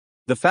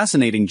The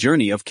fascinating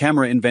journey of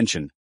camera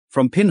invention,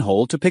 from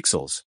pinhole to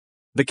pixels.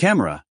 The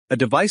camera, a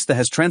device that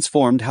has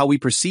transformed how we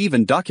perceive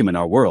and document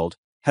our world,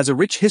 has a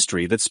rich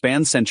history that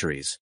spans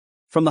centuries.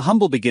 From the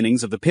humble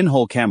beginnings of the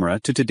pinhole camera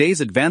to today's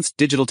advanced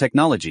digital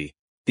technology,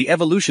 the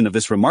evolution of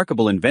this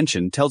remarkable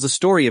invention tells a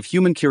story of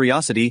human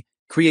curiosity,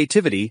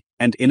 creativity,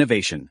 and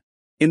innovation.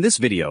 In this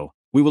video,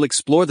 we will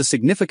explore the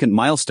significant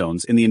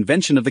milestones in the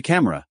invention of the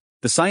camera,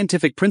 the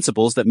scientific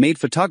principles that made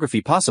photography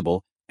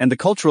possible, and the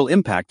cultural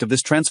impact of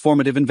this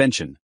transformative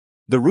invention.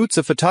 The roots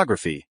of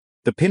photography,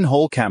 the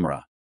pinhole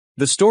camera.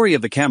 The story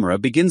of the camera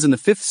begins in the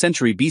 5th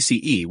century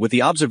BCE with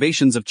the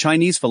observations of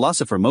Chinese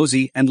philosopher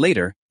Mozi and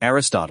later,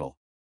 Aristotle.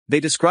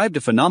 They described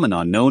a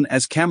phenomenon known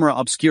as camera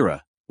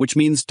obscura, which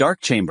means dark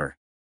chamber.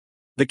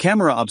 The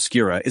camera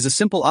obscura is a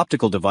simple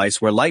optical device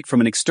where light from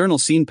an external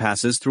scene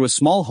passes through a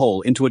small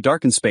hole into a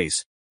darkened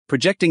space,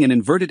 projecting an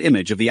inverted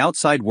image of the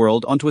outside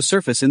world onto a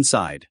surface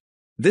inside.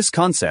 This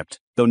concept,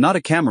 though not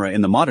a camera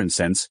in the modern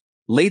sense,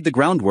 laid the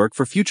groundwork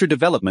for future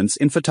developments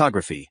in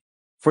photography.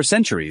 For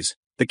centuries,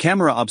 the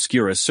camera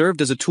obscura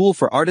served as a tool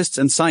for artists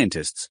and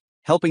scientists,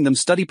 helping them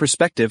study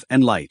perspective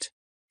and light.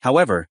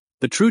 However,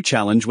 the true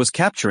challenge was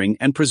capturing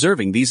and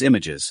preserving these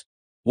images.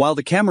 While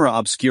the camera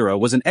obscura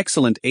was an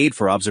excellent aid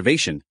for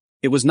observation,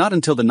 it was not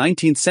until the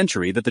 19th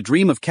century that the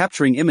dream of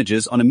capturing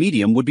images on a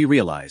medium would be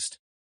realized.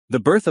 The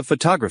birth of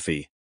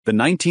photography, the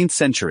 19th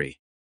century.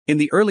 In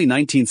the early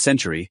 19th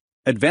century,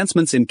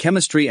 advancements in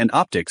chemistry and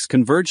optics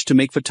converged to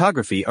make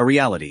photography a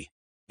reality.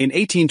 In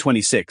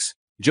 1826,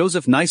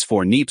 Joseph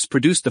Nicephore Niepce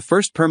produced the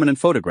first permanent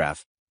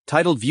photograph,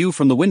 titled View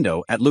from the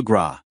Window at Le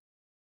Gras.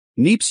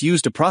 Niepce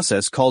used a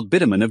process called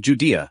bitumen of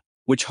Judea,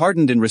 which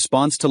hardened in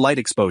response to light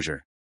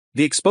exposure.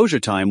 The exposure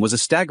time was a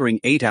staggering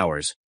 8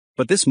 hours,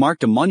 but this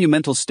marked a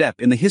monumental step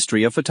in the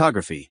history of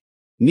photography.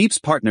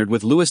 Niepce partnered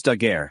with Louis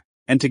Daguerre,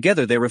 and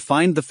together they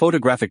refined the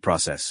photographic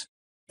process.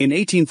 In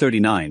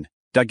 1839,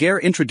 Daguerre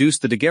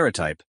introduced the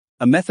daguerreotype,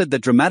 a method that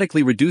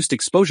dramatically reduced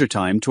exposure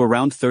time to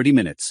around 30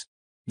 minutes.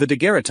 The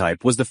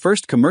daguerreotype was the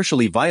first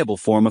commercially viable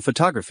form of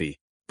photography,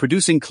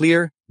 producing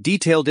clear,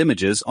 detailed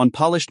images on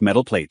polished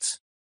metal plates.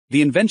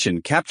 The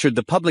invention captured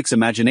the public's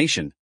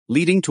imagination,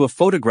 leading to a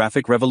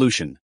photographic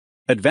revolution.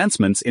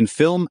 Advancements in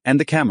film and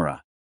the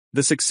camera.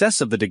 The success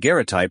of the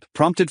daguerreotype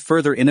prompted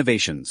further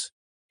innovations.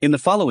 In the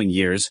following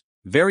years,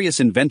 various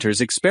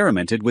inventors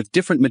experimented with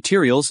different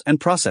materials and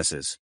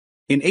processes.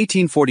 In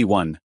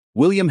 1841,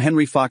 William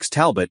Henry Fox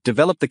Talbot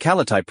developed the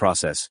calotype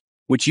process,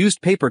 which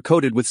used paper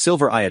coated with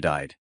silver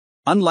iodide.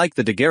 Unlike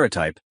the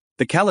daguerreotype,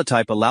 the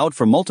calotype allowed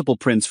for multiple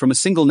prints from a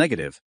single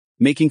negative,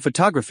 making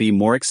photography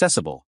more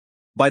accessible.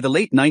 By the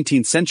late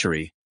 19th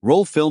century,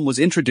 roll film was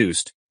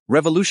introduced,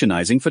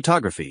 revolutionizing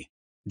photography.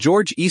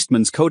 George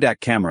Eastman's Kodak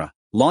camera,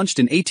 launched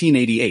in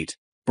 1888,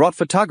 brought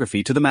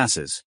photography to the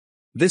masses.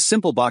 This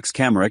simple box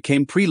camera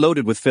came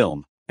pre-loaded with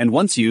film, and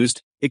once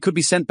used, it could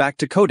be sent back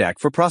to Kodak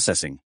for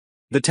processing.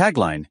 The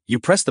tagline, "You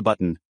press the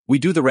button, we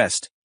do the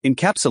rest,"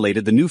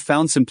 encapsulated the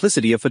newfound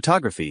simplicity of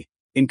photography,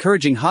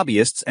 encouraging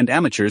hobbyists and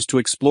amateurs to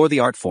explore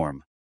the art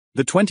form.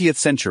 The 20th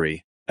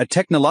century, a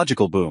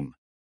technological boom.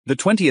 The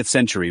 20th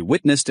century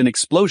witnessed an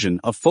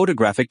explosion of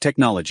photographic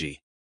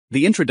technology.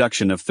 The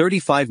introduction of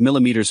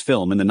 35mm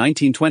film in the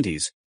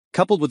 1920s,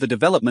 coupled with the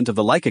development of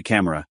the Leica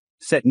camera,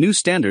 set new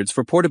standards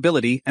for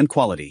portability and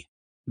quality.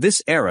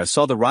 This era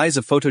saw the rise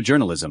of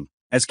photojournalism,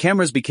 as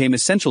cameras became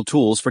essential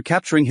tools for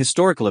capturing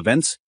historical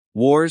events,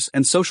 wars,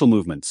 and social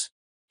movements.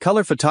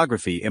 Color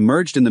photography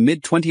emerged in the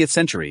mid-20th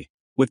century,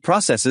 with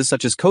processes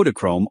such as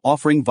Kodachrome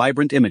offering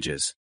vibrant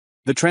images.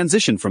 The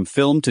transition from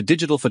film to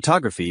digital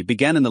photography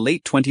began in the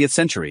late 20th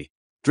century,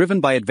 driven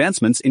by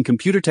advancements in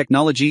computer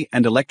technology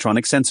and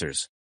electronic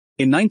sensors.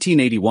 In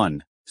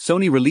 1981,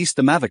 Sony released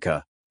the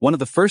Mavica, one of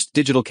the first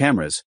digital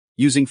cameras,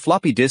 using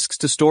floppy disks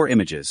to store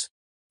images.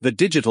 The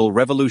digital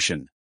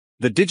revolution.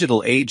 The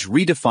digital age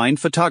redefined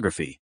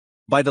photography.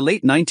 By the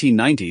late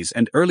 1990s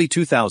and early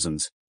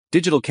 2000s,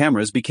 digital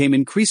cameras became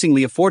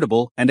increasingly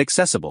affordable and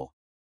accessible.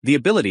 The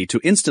ability to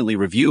instantly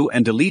review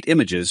and delete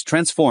images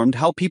transformed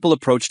how people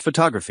approached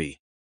photography.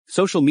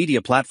 Social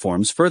media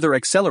platforms further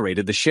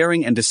accelerated the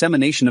sharing and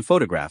dissemination of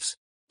photographs,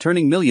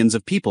 turning millions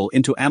of people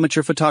into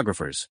amateur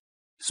photographers.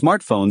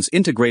 Smartphones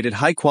integrated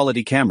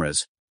high-quality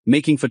cameras,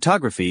 making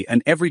photography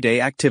an everyday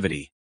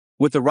activity.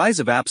 With the rise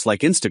of apps like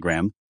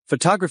Instagram,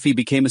 photography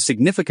became a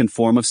significant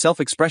form of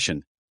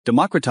self-expression,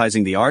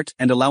 democratizing the art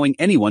and allowing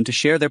anyone to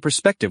share their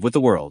perspective with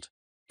the world.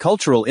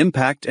 Cultural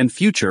impact and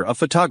future of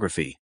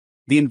photography.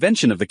 The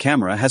invention of the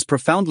camera has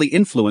profoundly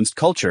influenced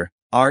culture,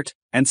 art,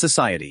 and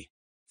society.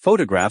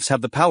 Photographs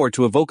have the power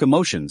to evoke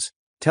emotions,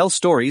 tell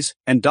stories,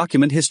 and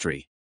document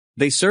history.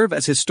 They serve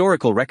as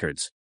historical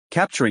records,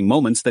 capturing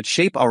moments that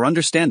shape our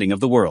understanding of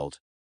the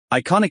world.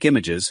 Iconic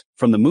images,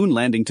 from the moon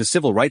landing to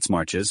civil rights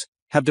marches,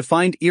 have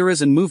defined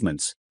eras and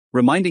movements,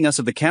 reminding us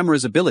of the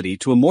camera's ability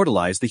to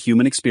immortalize the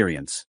human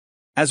experience.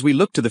 As we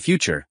look to the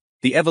future,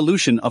 the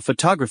evolution of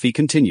photography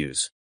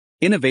continues.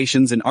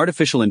 Innovations in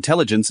artificial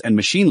intelligence and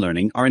machine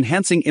learning are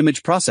enhancing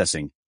image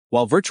processing,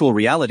 while virtual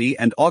reality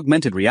and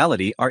augmented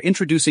reality are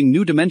introducing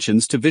new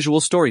dimensions to visual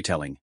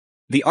storytelling.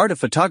 The art of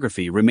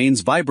photography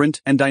remains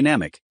vibrant and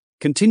dynamic,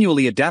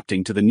 continually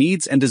adapting to the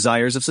needs and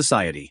desires of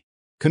society.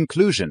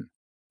 Conclusion.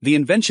 The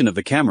invention of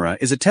the camera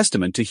is a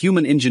testament to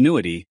human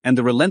ingenuity and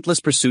the relentless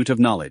pursuit of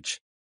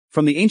knowledge.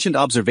 From the ancient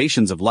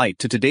observations of light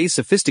to today's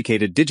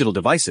sophisticated digital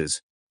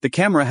devices, the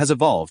camera has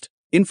evolved,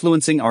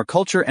 influencing our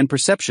culture and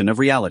perception of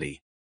reality.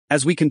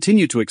 As we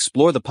continue to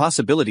explore the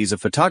possibilities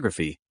of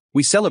photography,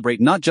 we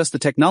celebrate not just the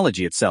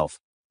technology itself,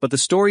 but the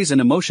stories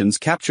and emotions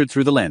captured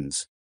through the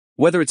lens.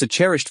 Whether it's a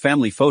cherished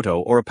family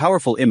photo or a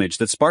powerful image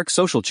that sparks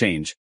social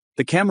change,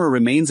 the camera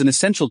remains an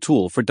essential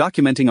tool for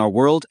documenting our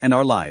world and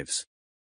our lives.